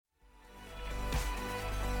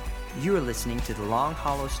You are listening to the Long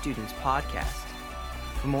Hollow Students Podcast.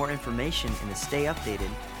 For more information and to stay updated,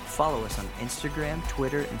 follow us on Instagram,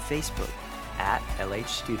 Twitter, and Facebook at LH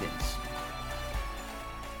Students.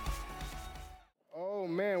 Oh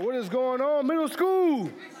man, what is going on, middle school?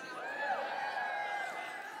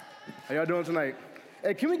 How y'all doing tonight?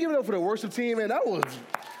 Hey, can we give it up for the worship team, man? That was,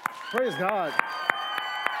 praise God.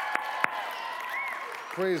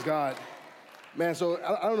 Praise God. Man, so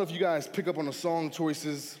I don't know if you guys pick up on the song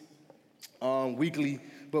choices weekly,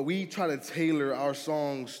 but we try to tailor our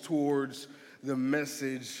songs towards the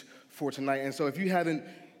message for tonight. And so if you haven't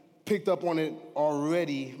picked up on it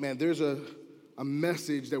already, man, there's a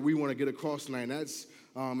message that we want to get across tonight. And that's,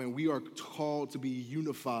 and we are called to be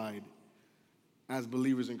unified as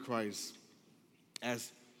believers in Christ.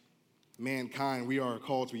 As mankind, we are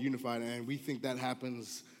called to be unified, and we think that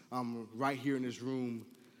happens right here in this room.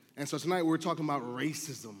 And so tonight we're talking about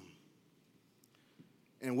racism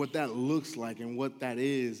and what that looks like and what that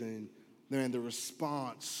is, and then the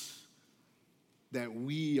response that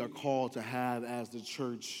we are called to have as the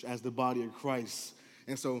church, as the body of Christ.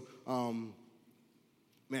 And so,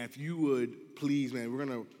 man, if you would please, man, we're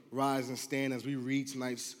going to rise and stand as we read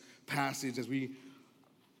tonight's passage, as we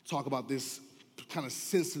talk about this kind of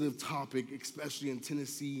sensitive topic, especially in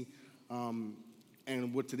Tennessee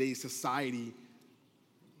and with today's society.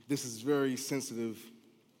 This is very sensitive.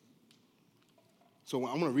 So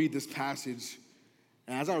I'm going to read this passage.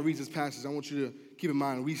 And as I read this passage, I want you to keep in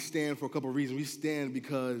mind, we stand for a couple of reasons. We stand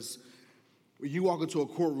because when you walk into a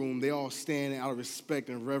courtroom, they all stand out of respect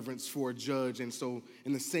and reverence for a judge. And so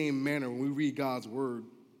in the same manner, when we read God's word,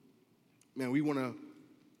 man, we want to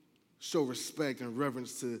show respect and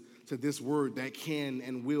reverence to this word that can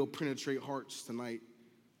and will penetrate hearts tonight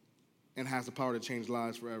and has the power to change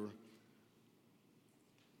lives forever.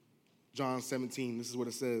 John 17, this is what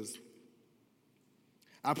it says.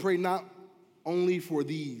 I pray not only for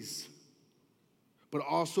these, but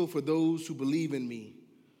also for those who believe in me.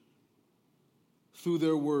 Through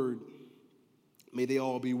their word, may they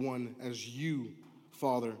all be one as you,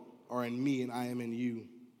 Father, are in me and I am in you.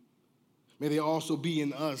 May they also be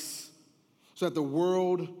in us, so that the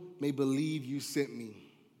world may believe you sent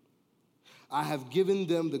me. I have given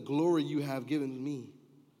them the glory you have given me,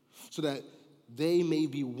 so that they may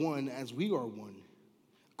be one as we are one.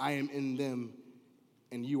 I am in them,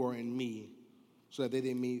 and you are in me, so that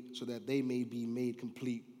they may be made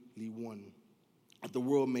completely one. That the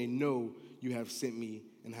world may know you have sent me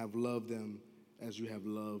and have loved them as you have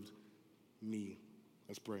loved me.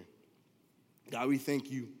 Let's pray. God, we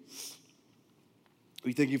thank you.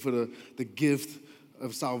 We thank you for the gift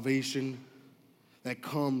of salvation that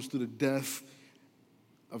comes through the death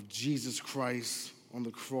of Jesus Christ on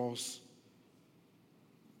the cross,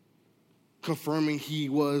 confirming he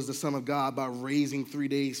was the Son of God by raising 3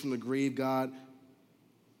 days from the grave, God,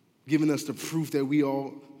 giving us the proof that we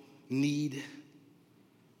all need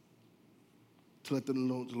to let the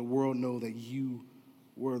world know that you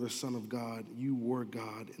were the Son of God. You were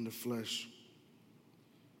God in the flesh.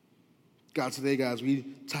 God, today, guys, we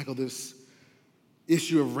tackle this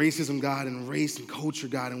issue of racism, God, and race and culture,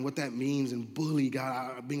 God, and what that means, and bully,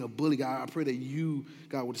 God, being a bully, God. I pray that you,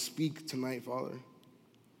 God, would speak tonight, Father.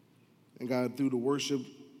 And God, through the worship,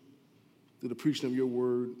 through the preaching of your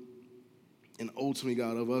word, and ultimately,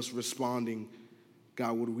 God, of us responding,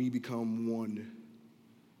 God, would we become one?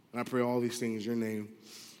 And I pray all these things in your name,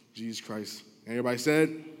 Jesus Christ. And everybody said?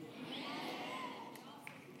 Amen.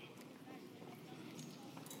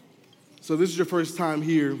 So this is your first time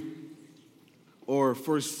here, or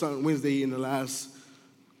first Wednesday in the last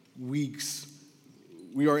weeks.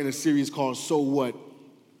 We are in a series called So What?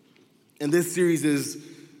 And this series is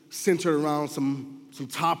centered around some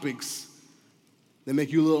topics that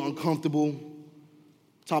make you a little uncomfortable,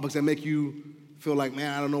 topics that make you feel like,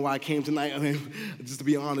 man, I don't know why I came tonight. I mean, just to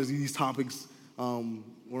be honest, these topics, some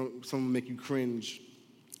of them make you cringe.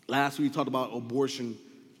 Last week we talked about abortion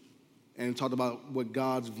and talked about what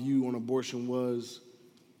God's view on abortion was.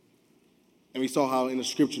 And we saw how in the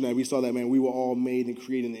scripture that we saw that, man, we were all made and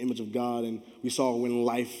created in the image of God, and we saw when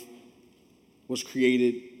life was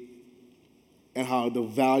created and how the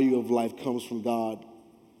value of life comes from God.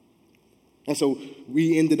 And so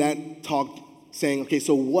we ended that talk saying, okay,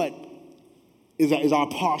 so what is our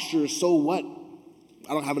posture? So what?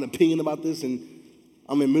 I don't have an opinion about this, and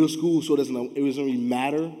I'm in middle school, so it doesn't really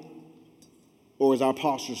matter. Or is our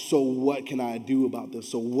posture, so what can I do about this?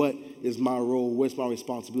 So what is my role? What's my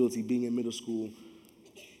responsibility being in middle school?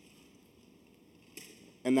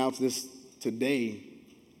 And now today,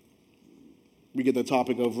 we get the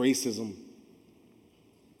topic of racism.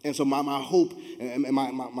 And so my hope and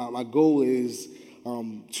my goal is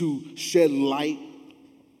to shed light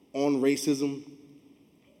on racism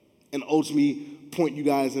and ultimately point you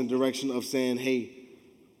guys in the direction of saying, hey,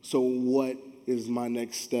 so what is my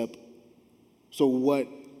next step? So what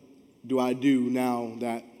do I do now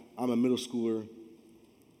that I'm a middle schooler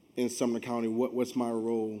in Sumner County? What's my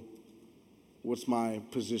role? What's my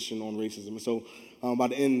position on racism? And so by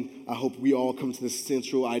the end, I hope we all come to this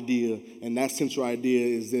central idea, and that central idea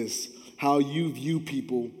is this: how you view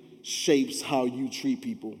people shapes how you treat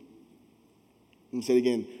people. Let me say it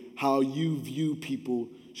again. How you view people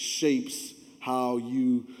shapes how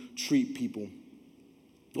you treat people.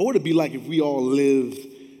 What would it be like if we all lived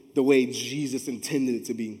the way Jesus intended it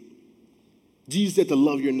to be? Jesus said to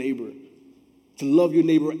love your neighbor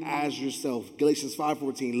as yourself. Galatians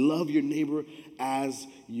 5:14, love your neighbor as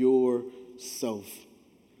yourself.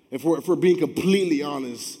 If we're being completely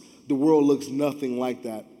honest, the world looks nothing like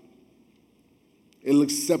that. It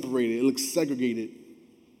looks separated. It looks segregated.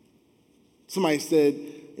 Somebody said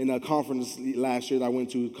in a conference last year that I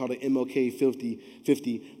went to called the MLK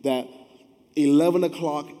 50 that 11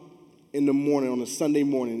 o'clock in the morning on a Sunday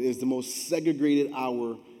morning is the most segregated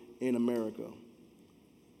hour in America.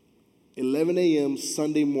 11 a.m.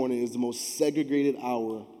 Sunday morning is the most segregated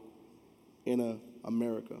hour in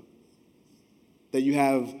America. That you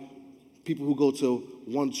have people who go to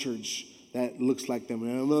one church that looks like them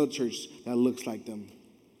and another church that looks like them.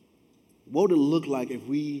 What would it look like if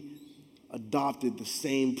we adopted the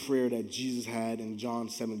same prayer that Jesus had in John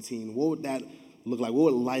 17? What would that look like?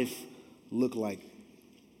 What would life look like?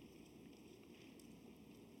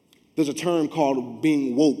 There's a term called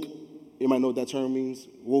being woke. You might know what that term means.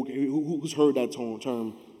 Woke. Who's heard that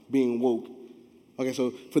term, being woke? Okay,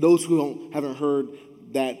 so for those who haven't heard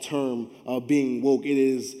that term, being woke, it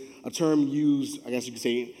is a term used, I guess you could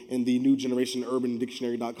say, in the New Generation Urban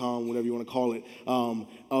Dictionary.com, whatever you want to call it,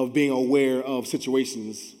 of being aware of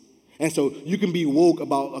situations. And so you can be woke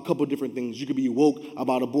about a couple different things. You could be woke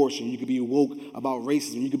about abortion. You could be woke about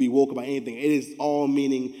racism. You could be woke about anything. It is all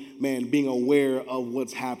meaning, man, being aware of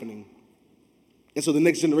what's happening. And so the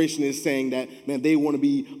next generation is saying that, man, they want to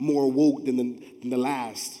be more woke than the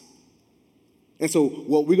last. And so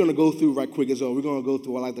what we're going to go through right quick is we're going to go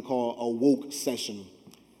through what I like to call a woke session.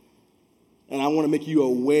 And I want to make you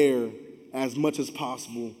aware as much as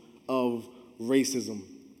possible of racism.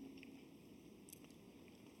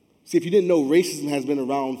 See, if you didn't know, racism has been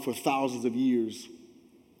around for thousands of years.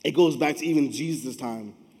 It goes back to even Jesus'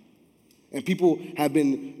 time. And people have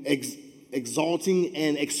been exalting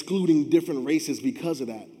and excluding different races because of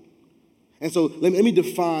that. And so let me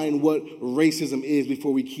define what racism is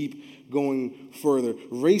before we keep going further.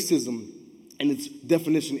 Racism, and its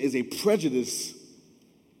definition, is a prejudice,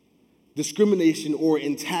 discrimination, or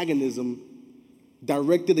antagonism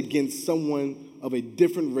directed against someone of a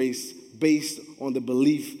different race based on the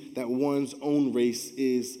belief that one's own race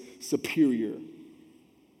is superior.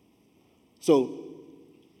 So,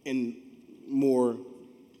 in more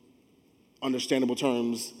understandable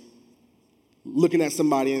terms, looking at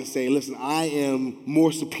somebody and saying, listen, I am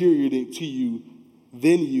more superior to you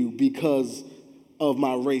than you because of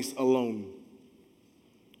my race alone.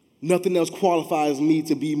 Nothing else qualifies me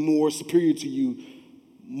to be more superior to you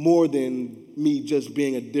more than me just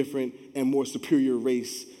being a different and more superior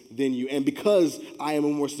race than you. And because I am a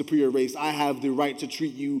more superior race, I have the right to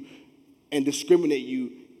treat you and discriminate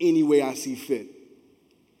you any way I see fit.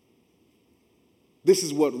 This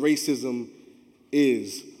is what racism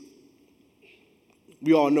is.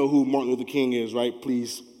 We all know who Martin Luther King is, right?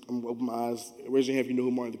 Please, I'm gonna open my eyes. Raise your hand if you know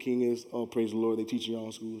who Martin Luther King is. Oh, praise the Lord. They teach y'all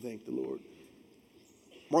in school. Thank the Lord.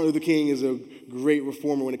 Martin Luther King is a great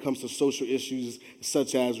reformer when it comes to social issues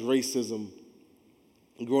such as racism.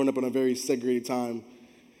 Growing up in a very segregated time,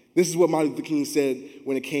 this is what Martin Luther King said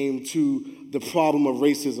when it came to the problem of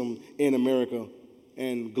racism in America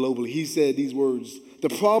and globally. He said these words: the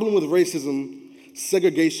problem with racism,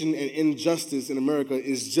 segregation, and injustice in America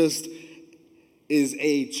is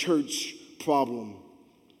a church problem.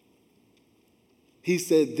 He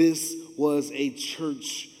said this was a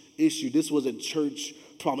church issue. This was a church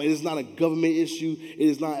problem. It is not a government issue. It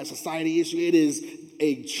is not a society issue. It is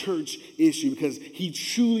a church issue, because he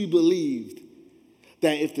truly believed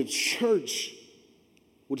that if the church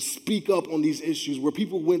would speak up on these issues, where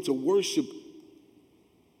people went to worship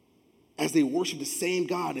as they worship the same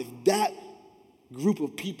God, if that group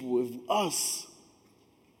of people, if us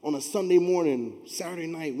on a Sunday morning, Saturday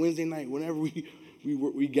night, Wednesday night, whenever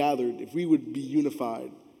we gathered, if we would be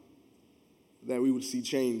unified, that we would see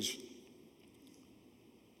change.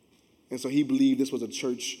 And so he believed this was a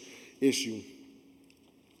church issue.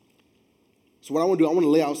 So what I want to do, I want to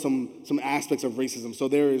lay out some aspects of racism. So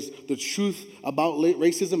there is the truth about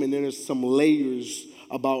racism, and then there's some layers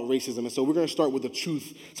about racism. And so we're going to start with the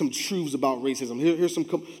truth, some truths about racism. Here's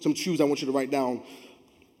some truths I want you to write down.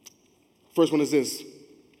 First one is this.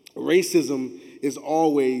 Racism is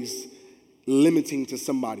always limiting to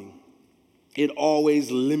somebody. It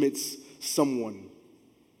always limits someone.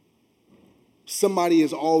 Somebody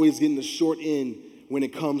is always getting the short end when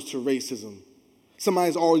it comes to racism.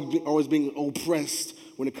 Somebody's always being oppressed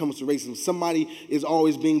when it comes to racism. Somebody is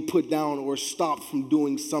always being put down or stopped from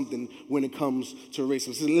doing something when it comes to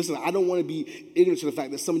racism. So listen, I don't want to be ignorant to the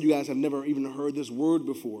fact that some of you guys have never even heard this word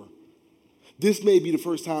before. This may be the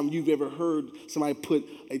first time you've ever heard somebody put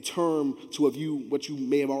a term to what you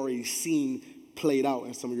may have already seen played out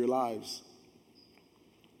in some of your lives.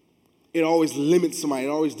 It always limits somebody. It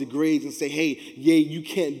always degrades and say, hey, yeah, you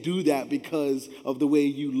can't do that because of the way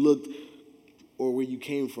you looked or where you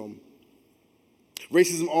came from.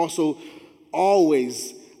 Racism also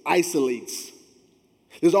always isolates.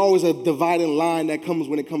 There's always a dividing line that comes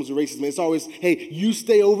when it comes to racism. It's always, hey, you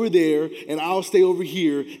stay over there and I'll stay over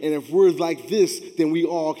here. And if we're like this, then we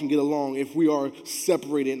all can get along if we are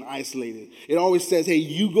separated and isolated. It always says, hey,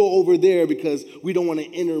 you go over there because we don't want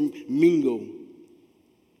to intermingle.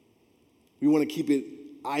 We want to keep it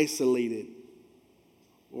isolated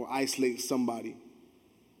or isolate somebody.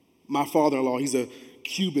 My father-in-law, he's a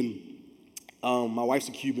Cuban. My wife's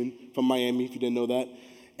a Cuban from Miami, if you didn't know that.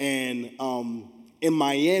 And in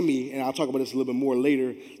Miami, and I'll talk about this a little bit more later,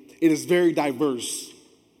 it is very diverse.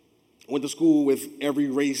 I went to school with every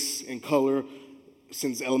race and color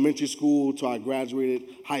since elementary school till I graduated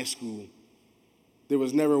high school. There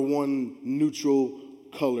was never one neutral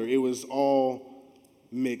color. It was all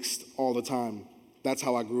mixed all the time. That's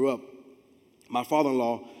how I grew up. My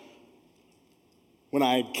father-in-law, when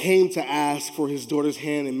I came to ask for his daughter's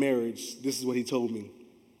hand in marriage, this is what he told me.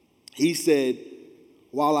 He said,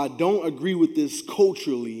 while I don't agree with this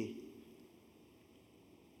culturally,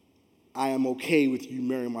 I am okay with you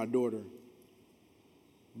marrying my daughter.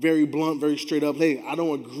 Very blunt, very straight up. Hey, I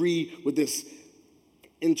don't agree with this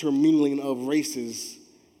intermingling of races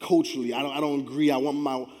culturally. I don't agree. I want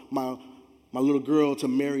my little girl to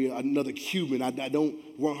marry another Cuban. I don't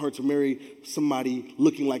want her to marry somebody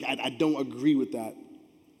looking like, I don't agree with that.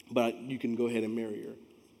 But you can go ahead and marry her.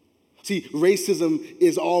 See, racism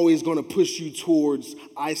is always going to push you towards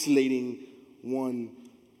isolating one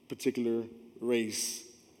particular race.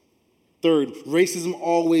 Third, racism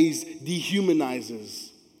always dehumanizes.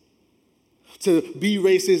 To be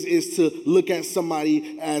racist is to look at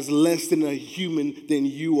somebody as less than a human than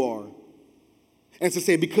you are. And to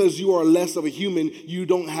say, because you are less of a human, you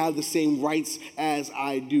don't have the same rights as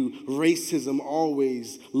I do. Racism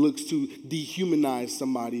always looks to dehumanize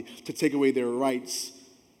somebody, to take away their rights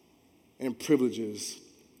and privileges.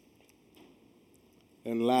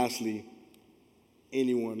 And lastly,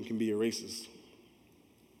 anyone can be a racist.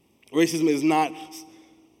 Racism is not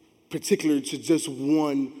particular to just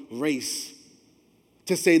one race.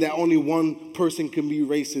 To say that only one person can be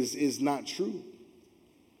racist is not true.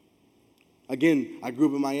 Again, I grew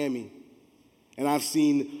up in Miami, and I've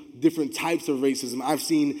seen different types of racism. I've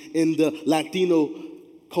seen in the Latino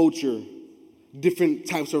culture different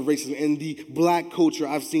types of racism. In the black culture,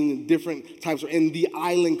 I've seen different types. In the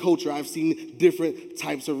island culture, I've seen different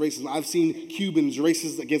types of racism. I've seen Cubans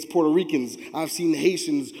racist against Puerto Ricans. I've seen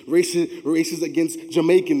Haitians racist against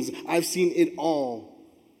Jamaicans. I've seen it all.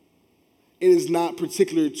 It is not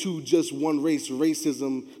particular to just one race.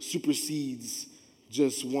 Racism supersedes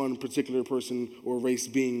just one particular person or race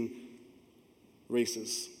being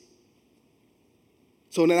racist.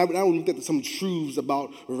 So now we look at some truths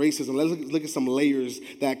about racism. Let's look at some layers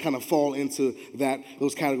that kind of fall into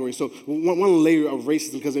those categories. So one layer of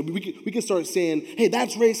racism, because we can start saying, hey,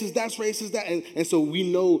 that's racist, that. And so we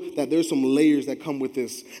know that there's some layers that come with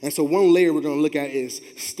this. And so one layer we're going to look at is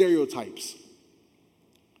stereotypes.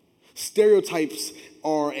 Stereotypes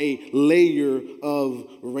are a layer of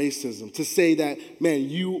racism. To say that, man,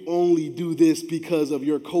 you only do this because of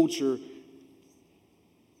your culture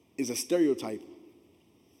is a stereotype.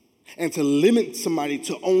 And to limit somebody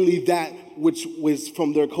to only that which was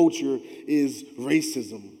from their culture is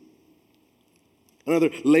racism. Another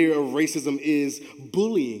layer of racism is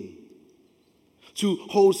bullying. To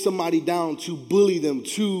hold somebody down, to bully them,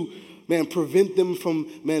 to prevent them from,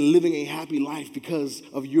 living a happy life because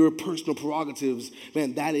of your personal prerogatives.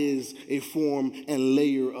 That is a form and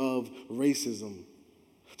layer of racism.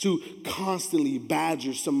 To constantly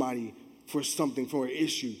badger somebody for something, for an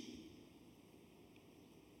issue,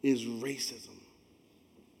 is racism.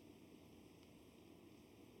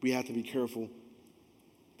 We have to be careful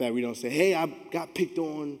that we don't say, hey, I got picked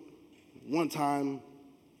on one time.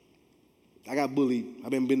 I got bullied. I've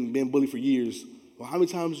been bullied for years. Well, how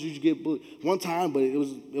many times did you get bullied? One time, but it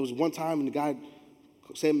was one time, and the guy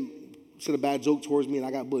said a bad joke towards me, and I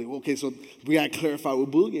got bullied. Okay, so we got to clarify what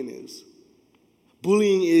bullying is.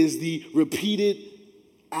 Bullying is the repeated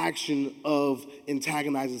action of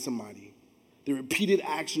antagonizing somebody. The repeated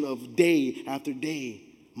action of day after day,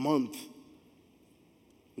 month.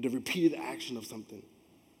 The repeated action of something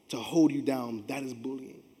to hold you down, that is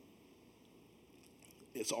bullying.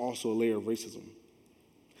 It's also a layer of racism.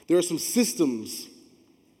 There are some systems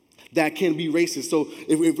that can be racist. So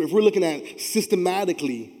if we're looking at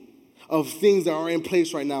systematically of things that are in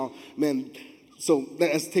place right now, man, so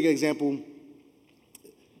let's take an example.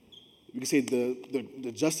 We can say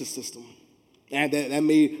the justice system. And that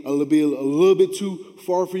may be a little bit too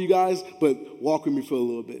far for you guys, but walk with me for a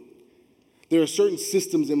little bit. There are certain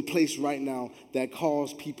systems in place right now that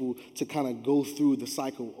cause people to kind of go through the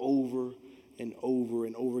cycle over and over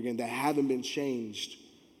and over again that haven't been changed.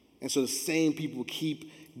 And so the same people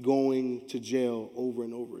keep going to jail over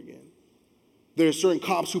and over again. There are certain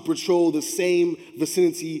cops who patrol the same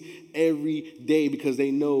vicinity every day because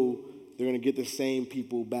they know they're going to get the same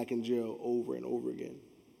people back in jail over and over again.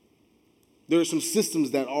 There are some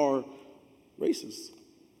systems that are racist.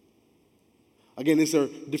 Again, these are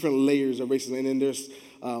different layers of racism. And then there's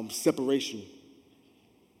separation.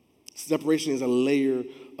 Separation is a layer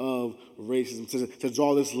of racism. To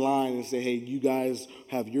draw this line and say, hey, you guys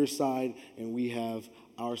have your side and we have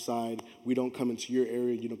our side. We don't come into your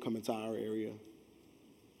area. You don't come into our area.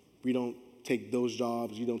 We don't take those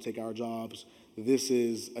jobs. You don't take our jobs. This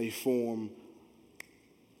is a form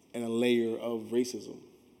and a layer of racism.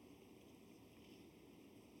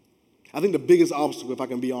 I think the biggest obstacle, if I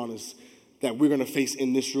can be honest, that we're going to face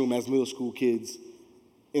in this room as middle school kids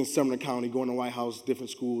in Sumner County, going to White House, different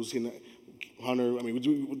schools, Hunter,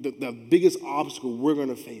 the biggest obstacle we're going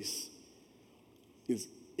to face is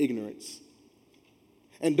ignorance.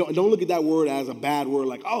 And don't look at that word as a bad word,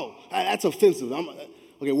 like, oh, that's offensive.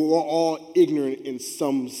 Okay, we're all ignorant in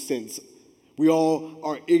some sense. We all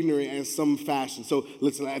are ignorant in some fashion. So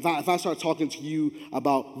listen, if I start talking to you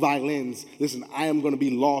about violins, listen, I am going to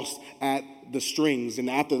be lost at the strings. And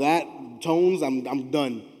after that, tones, I'm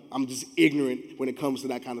done. I'm just ignorant when it comes to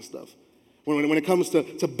that kind of stuff. When it comes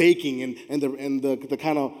to baking and the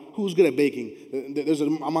kind of, who's good at baking? There's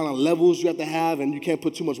an amount of levels you have to have, and you can't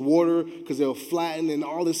put too much water because they'll flatten and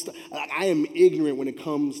all this stuff. I am ignorant when it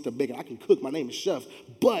comes to baking. I can cook. My name is Sheph.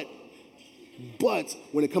 But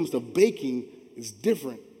when it comes to baking, it's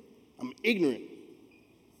different. I'm ignorant.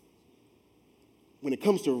 When it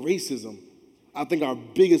comes to racism, I think our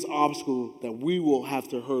biggest obstacle that we will have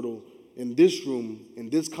to hurdle in this room, in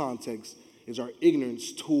this context, is our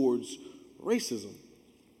ignorance towards racism.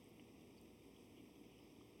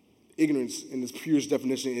 Ignorance, in its purest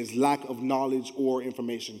definition, is lack of knowledge or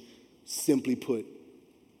information. Simply put,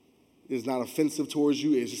 it's not offensive towards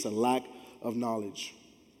you, it's just a lack of knowledge.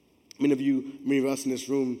 Many of us in this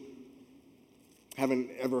room haven't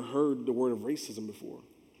ever heard the word of racism before.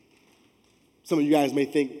 Some of you guys may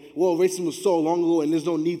think, well, racism was so long ago and there's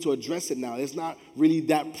no need to address it now. It's not really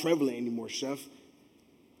that prevalent anymore, Sheph.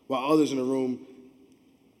 While others in the room,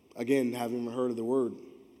 again, haven't even heard of the word.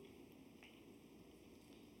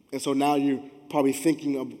 And so now you're probably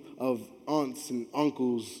thinking of aunts and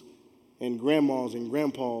uncles and grandmas and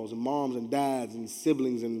grandpas and moms and dads and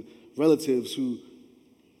siblings and relatives who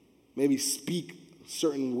maybe speak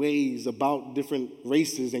certain ways about different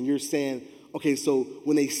races, and you're saying, okay, so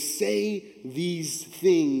when they say these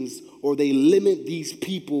things or they limit these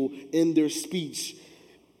people in their speech,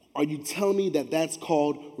 are you telling me that that's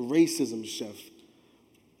called racism, Sheph?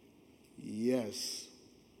 Yes.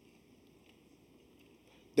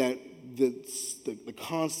 That the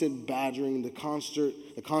constant badgering, the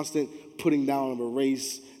constant putting down of a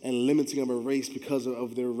race and limiting of a race because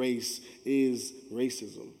of their race is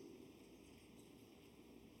racism.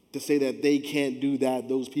 To say that they can't do that,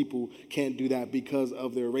 those people can't do that because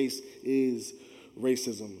of their race is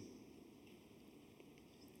racism.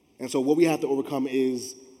 And so what we have to overcome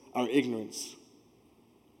is our ignorance.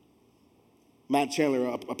 Matt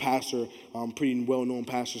Chandler, a pastor, pretty well-known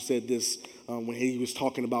pastor, said this when he was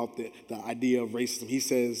talking about the idea of racism. He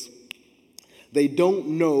says, they don't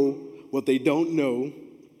know what they don't know,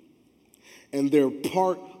 and they're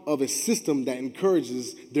part of a system that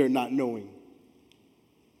encourages their not knowing.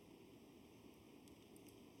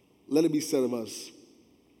 Let it be said of us,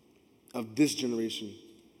 of this generation,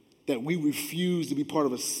 that we refuse to be part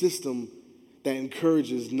of a system that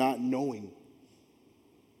encourages not knowing.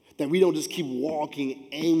 That we don't just keep walking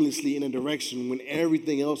aimlessly in a direction when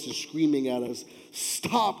everything else is screaming at us.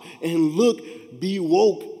 Stop and look, be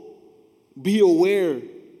woke, be aware.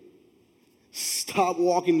 Stop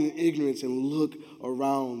walking in ignorance and look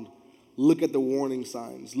around. Look at the warning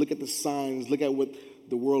signs. Look at the signs. Look at what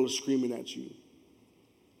the world is screaming at you.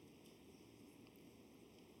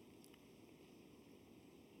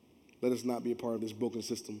 Let us not be a part of this broken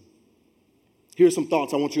system. Here's some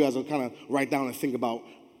thoughts I want you guys to kind of write down and think about.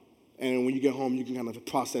 And when you get home, you can kind of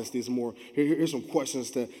process these more. Here's some questions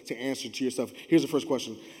to answer to yourself. Here's the first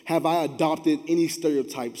question. Have I adopted any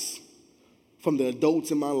stereotypes from the adults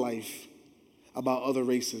in my life about other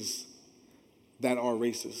races that are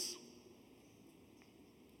racist?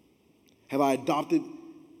 Have I adopted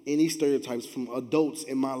any stereotypes from adults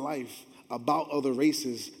in my life about other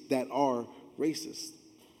races that are racist?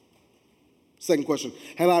 Second question,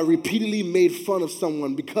 have I repeatedly made fun of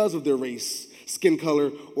someone because of their race, skin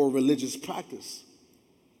color, or religious practice?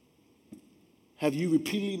 Have you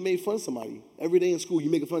repeatedly made fun of somebody? Every day in school,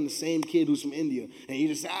 you make fun of the same kid who's from India, and you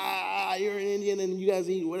just say, you're an Indian, and you guys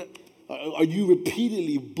eat whatever. Are you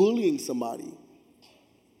repeatedly bullying somebody?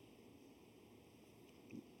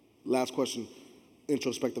 Last question,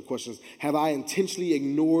 introspective questions. Have I intentionally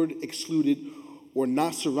ignored, excluded, or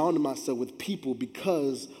not surrounded myself with people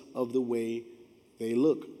because of the way they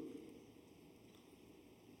look?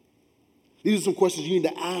 These are some questions you need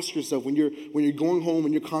to ask yourself when you're going home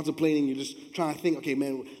and you're contemplating. You're just trying to think, okay,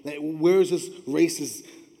 man, where is this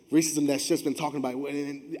racism that's just been talking about?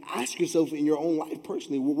 And ask yourself in your own life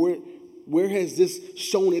personally, where has this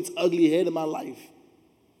shown its ugly head in my life?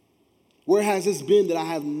 Where has this been that I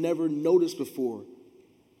have never noticed before?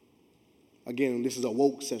 Again, this is a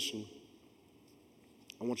woke session.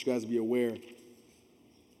 I want you guys to be aware.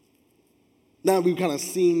 Now we've kind of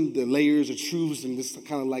seen the layers of truths and just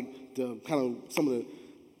kind of like some of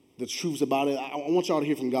the truths about it. I want y'all to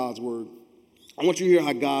hear from God's word. I want you to hear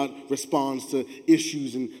how God responds to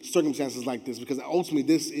issues and circumstances like this, because ultimately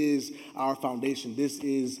this is our foundation. This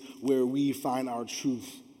is where we find our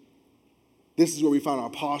truth. This is where we find our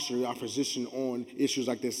posture, our position on issues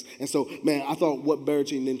like this. And so, man, I thought what better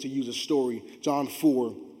than to use a story. John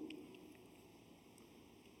 4.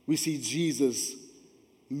 We see Jesus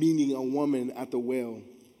meeting a woman at the well.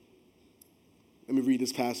 Let me read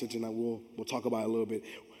this passage and we'll talk about it a little bit.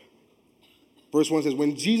 Verse 1 says,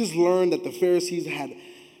 when Jesus learned that the Pharisees had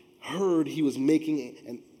heard he was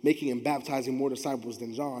making and baptizing more disciples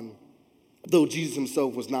than John, though Jesus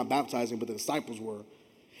himself was not baptizing, but the disciples were,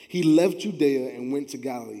 he left Judea and went to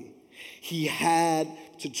Galilee. He had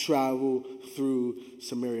to travel through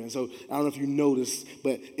Samaria. And so I don't know if you noticed,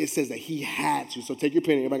 but it says that he had to. So take your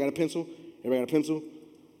pen. Everybody got a pencil? Everybody got a pencil?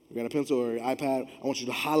 You got a pencil or an iPad? I want you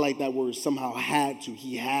to highlight that word somehow, had to.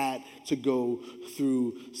 He had to go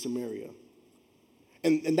through Samaria.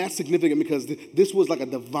 And that's significant because this was like a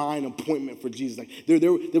divine appointment for Jesus. Like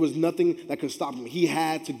there was nothing that could stop him. He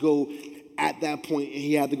had to go at that point, and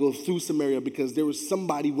he had to go through Samaria because there was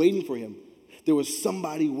somebody waiting for him. There was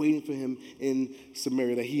somebody waiting for him in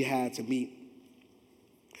Samaria that he had to meet.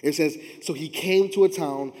 It says, so he came to a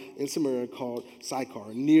town in Samaria called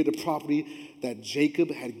Sychar, near the property that Jacob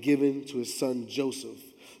had given to his son Joseph.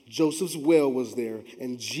 Joseph's well was there,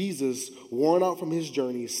 and Jesus, worn out from his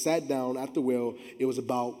journey, sat down at the well. It was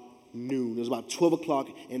about noon. It was about 12 o'clock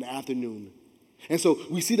in the afternoon. And so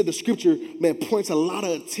we see that the scripture, man, points a lot of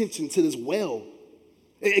attention to this well.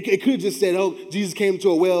 It could have just said, oh, Jesus came to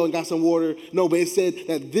a well and got some water. No, but it said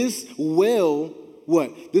that this well,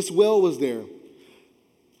 This well was there.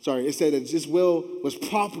 It said that this well was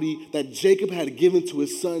property that Jacob had given to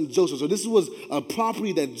his son Joseph. So this was a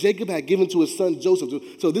property that Jacob had given to his son Joseph.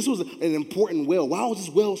 So this was an important well. Why was this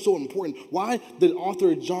well so important? Why did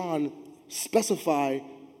author John specify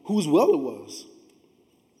whose well it was?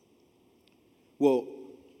 Well,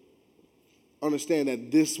 understand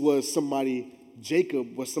that this was somebody,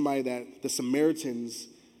 Jacob was somebody that the Samaritans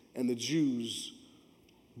and the Jews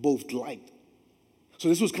both liked. So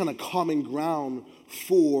this was kind of common ground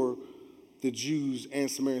for the Jews and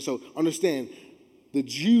Samaritans. So understand, the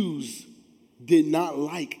Jews did not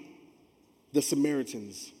like the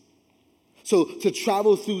Samaritans. So to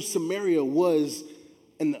travel through Samaria was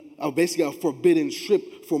basically a forbidden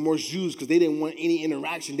trip for most Jews because they didn't want any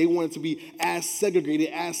interaction. They wanted to be as segregated,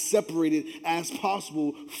 as separated as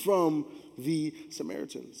possible from the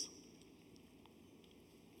Samaritans.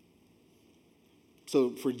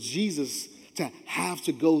 So for Jesus to have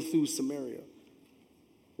to go through Samaria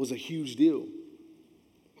was a huge deal.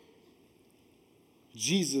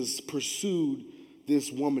 Jesus pursued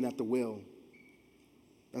this woman at the well.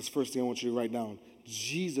 That's the first thing I want you to write down.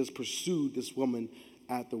 Jesus pursued this woman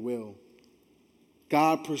at the well.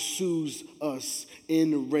 God pursues us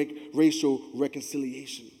in racial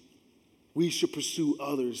reconciliation. We should pursue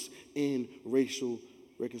others in racial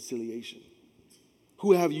reconciliation.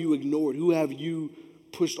 Who have you ignored? Who have you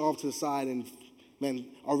pushed off to the side and, man,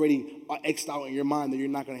 already X'd out in your mind that you're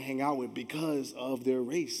not going to hang out with because of their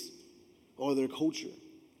race or their culture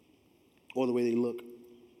or the way they look?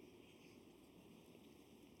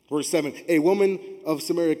 Verse 7, a woman of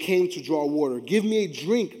Samaria came to draw water. Give me a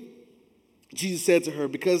drink, Jesus said to her,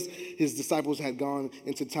 because his disciples had gone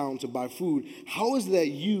into town to buy food. How is it that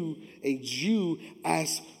you, a Jew,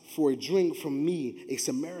 ask for a drink from me, a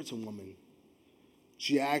Samaritan woman?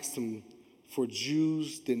 She asked him, for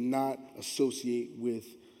Jews did not associate with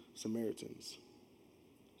Samaritans.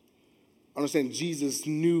 Understand, Jesus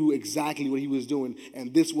knew exactly what he was doing,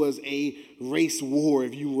 and this was a race war,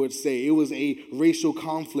 if you would say. It was a racial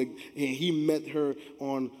conflict, and he met her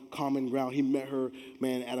on common ground. He met her,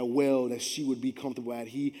 man, at a well that she would be comfortable at.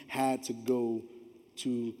 He had to go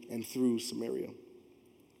to and through Samaria.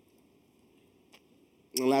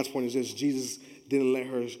 And the last point is this: Jesus didn't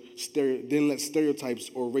let stereotypes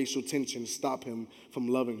or racial tension stop him from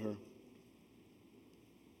loving her.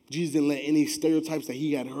 Jesus didn't let any stereotypes that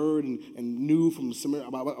he had heard and knew from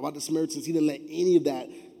about the Samaritans, he didn't let any of that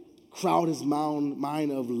crowd his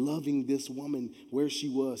mind of loving this woman where she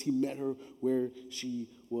was. He met her where she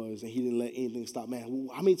was, and he didn't let anything stop. Man,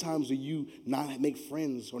 how many times do you not make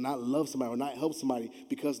friends or not love somebody or not help somebody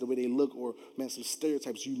because of the way they look or, man, some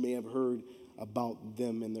stereotypes you may have heard about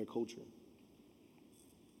them and their culture?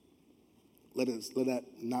 Let that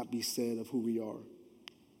not be said of who we are.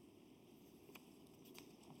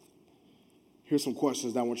 Here's some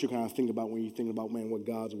questions that I want you to kind of think about when you think about, man, what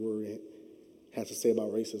God's word has to say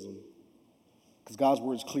about racism. Because God's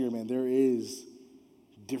word is clear, man. There is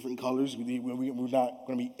different colors. We're not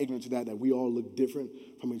going to be ignorant to that we all look different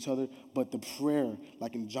from each other. But the prayer,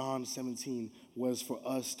 like in John 17, was for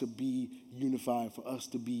us to be unified, for us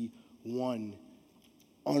to be one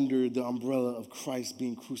under the umbrella of Christ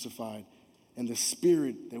being crucified and the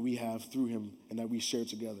spirit that we have through him and that we share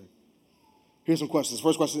together. Here's some questions.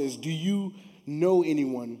 First question is, do you know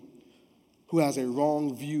anyone who has a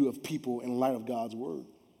wrong view of people in light of God's word?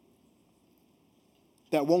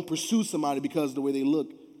 That won't pursue somebody because of the way they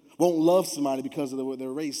look, won't love somebody because of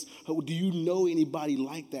their race. Do you know anybody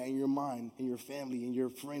like that in your mind, in your family, in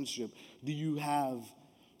your friendship? Do you have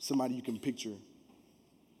somebody you can picture?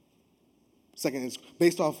 Second is,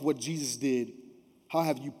 based off what Jesus did, how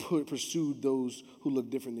have you pursued those who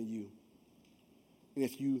look different than you? And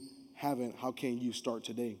if you haven't, how can you start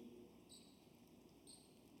today?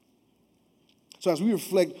 So as we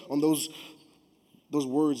reflect on those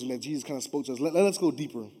words and that Jesus kind of spoke to us, let's go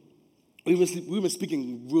deeper. We've been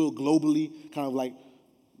speaking real globally, kind of like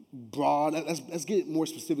broad. Let's get more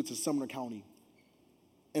specific to Sumner County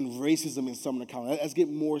and racism in Sumner County. Let's get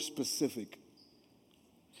more specific.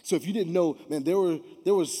 So if you didn't know, man,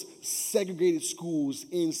 there was segregated schools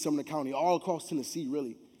in Sumner County, all across Tennessee,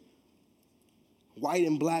 really. White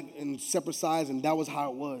and black and separate sides, and that was how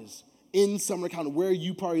it was. In Sumner County, where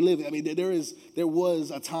you probably live. I mean, there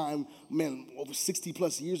was a time, man, over 60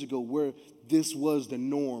 plus years ago where this was the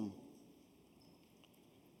norm.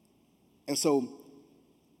 And so,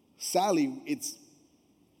 sadly, it's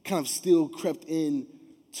kind of still crept in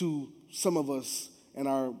to some of us and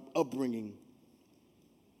our upbringing.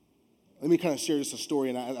 Let me kind of share just a story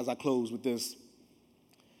and as I close with this.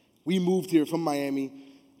 We moved here from Miami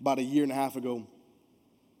about a year and a half ago.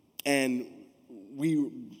 And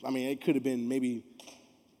it could have been maybe,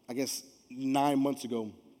 9 months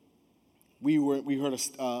ago. We heard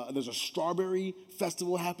there's a strawberry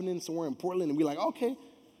festival happening somewhere in Portland, and we're like, okay,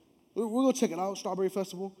 we're going to check it out, strawberry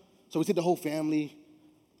festival. So we take the whole family.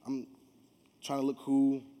 I'm trying to look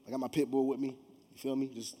cool. I got my pit bull with me, you feel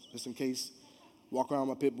me, just in case. Walk around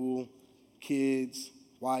with my pit bull, kids,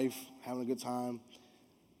 wife, having a good time.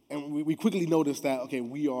 And we quickly noticed that, okay,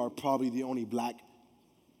 we are probably the only black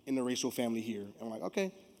interracial family here. And we're like,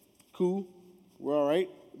 okay, cool, we're all right.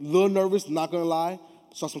 A little nervous, not gonna lie.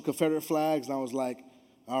 Saw some Confederate flags, and I was like,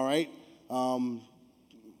 all right. I'm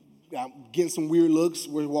getting some weird looks.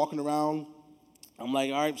 We're walking around. I'm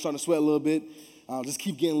like, all right, I'm starting to sweat a little bit. Just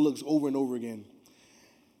keep getting looks over and over again.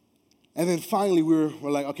 And then finally, we're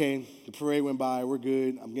like, okay, the parade went by, we're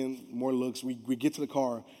good. I'm getting more looks. We get to the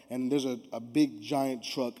car, and there's a big, giant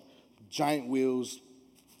truck, giant wheels,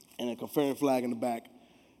 and a Confederate flag in the back,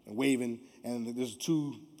 and waving. And there's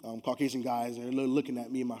two Caucasian guys, and they're looking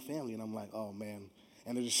at me and my family, and I'm like, oh, man.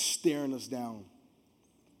 And they're just staring us down.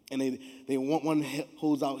 And they one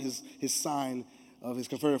holds out his sign of his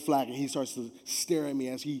Confederate flag, and he starts to stare at me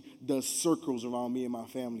as he does circles around me and my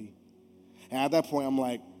family. And at that point, I'm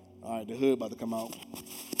like, all right, the hood about to come out.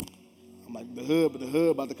 I'm like, the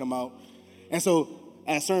hood about to come out. And so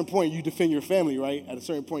at a certain point, you defend your family, right? At a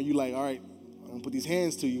certain point, you like, all right, I'm going to put these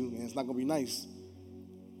hands to you, and it's not going to be nice.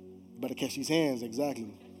 You better catch these hands,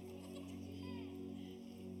 exactly.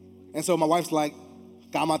 And so my wife's like,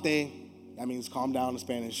 calmate. That means calm down in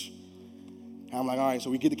Spanish. And I'm like, all right, so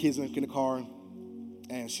we get the kids in the car,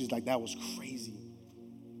 and she's like, that was crazy.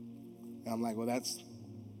 And I'm like, well,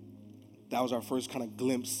 that was our first kind of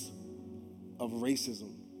glimpse of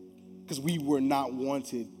racism, because we were not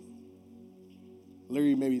wanted.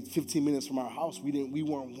 Literally maybe 15 minutes from our house, we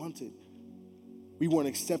weren't wanted. We weren't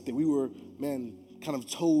accepted. We were, kind of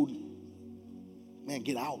told,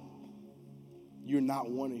 get out. You're not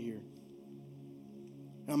wanted here.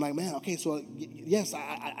 And I'm like, okay, so yes,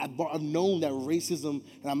 I've known that racism,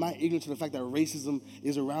 and I'm not ignorant to the fact that racism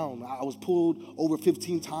is around. I was pulled over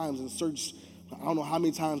 15 times and searched, I don't know how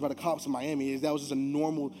many times by the cops in Miami. That was just a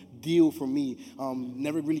normal deal for me.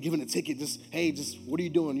 Never really given a ticket. Just what are you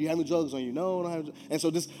doing? You having drugs on you? No, I don't have. And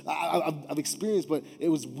so I've experienced, but it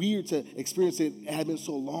was weird to experience it. It had been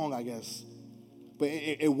so long, I guess. But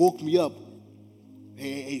it woke me up.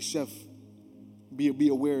 Hey, Sheph, be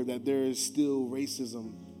aware that there is still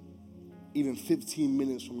racism even 15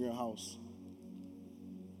 minutes from your house.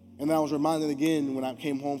 And then I was reminded again when I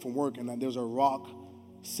came home from work, and there was a rock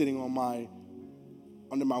sitting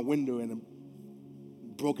under my window, and a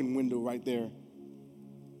broken window right there.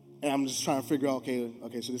 And I'm just trying to figure out,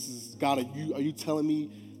 okay, so this is God. Are you telling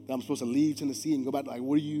me that I'm supposed to leave Tennessee and go back? Like,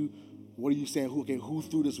 what are you saying? Who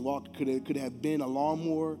threw this rock? Could it have been a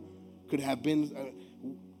lawnmower? Could it have been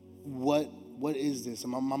what is this?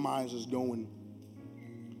 And my mind's just going.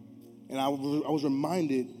 And I was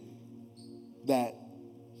reminded that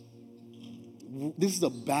this is a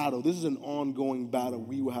battle. This is an ongoing battle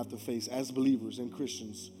we will have to face as believers and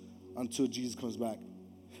Christians until Jesus comes back.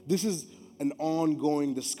 This is an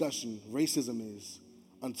ongoing discussion. Racism is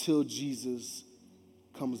until Jesus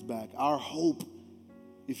comes back. Our hope,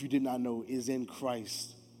 if you did not know, is in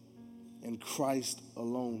Christ and Christ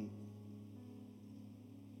alone.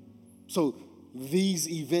 So these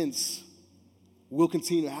events will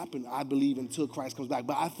continue to happen, I believe, until Christ comes back.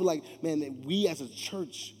 But I feel like, that we as a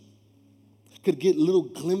church could get little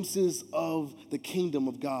glimpses of the kingdom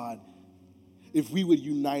of God if we would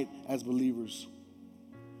unite as believers.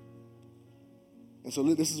 And so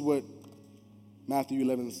this is what Matthew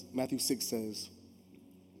 6 says.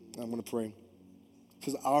 I'm going to pray. It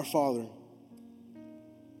says, Our Father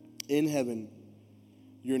in heaven,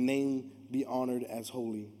 your name be honored as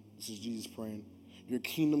holy. This is Jesus praying. Your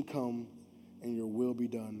kingdom come and your will be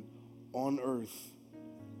done on earth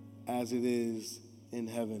as it is in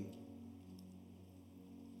heaven.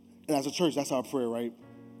 And as a church, that's our prayer, right?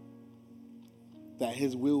 That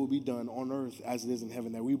his will be done on earth as it is in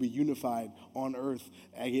heaven, that we be unified on earth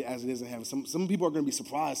as it is in heaven. Some people are going to be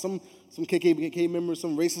surprised. Some KKK members,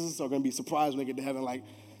 some racists are going to be surprised when they get to heaven, like,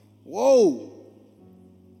 whoa,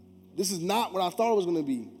 this is not what I thought it was going to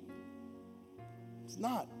be. It's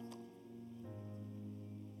not.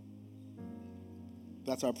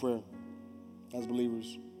 That's our prayer as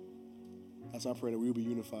believers. That's our prayer, that we will be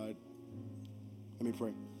unified. Let me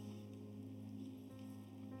pray.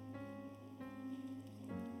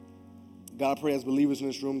 God, I pray as believers in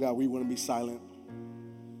this room, God, we wouldn't be silent,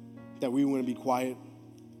 that we wouldn't be quiet.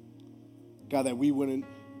 God, that we wouldn't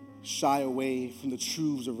shy away from the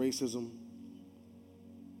truths of racism.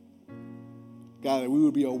 God, that we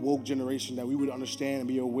would be a woke generation, that we would understand and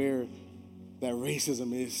be aware that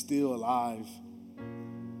racism is still alive.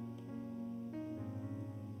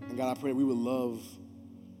 And God, I pray we would love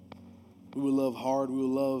hard, we would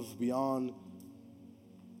love beyond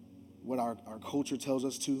what our culture tells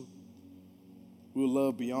us to. We would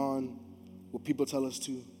love beyond what people tell us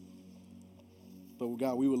to. But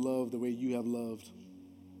God, we would love the way you have loved.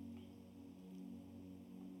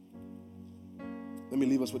 Let me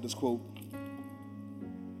leave us with this quote.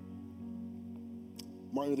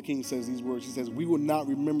 Martin Luther King says these words. He says, we will not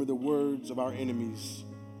remember the words of our enemies,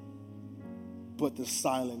 but the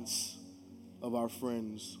silence of our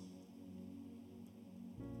friends.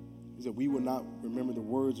 He said, we will not remember the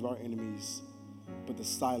words of our enemies, but the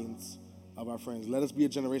silence of our friends. Let us be a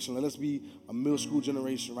generation. Let us be a middle school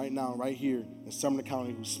generation right now, right here in Sumner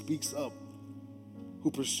County, who speaks up, who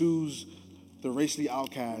pursues the racially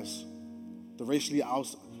outcast, the racially the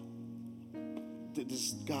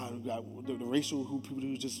racial people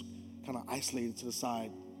who just kind of isolated to the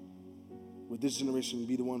side. Would this generation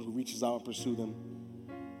be the one who reaches out and pursue them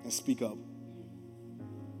and speak up?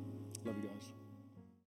 Love you guys.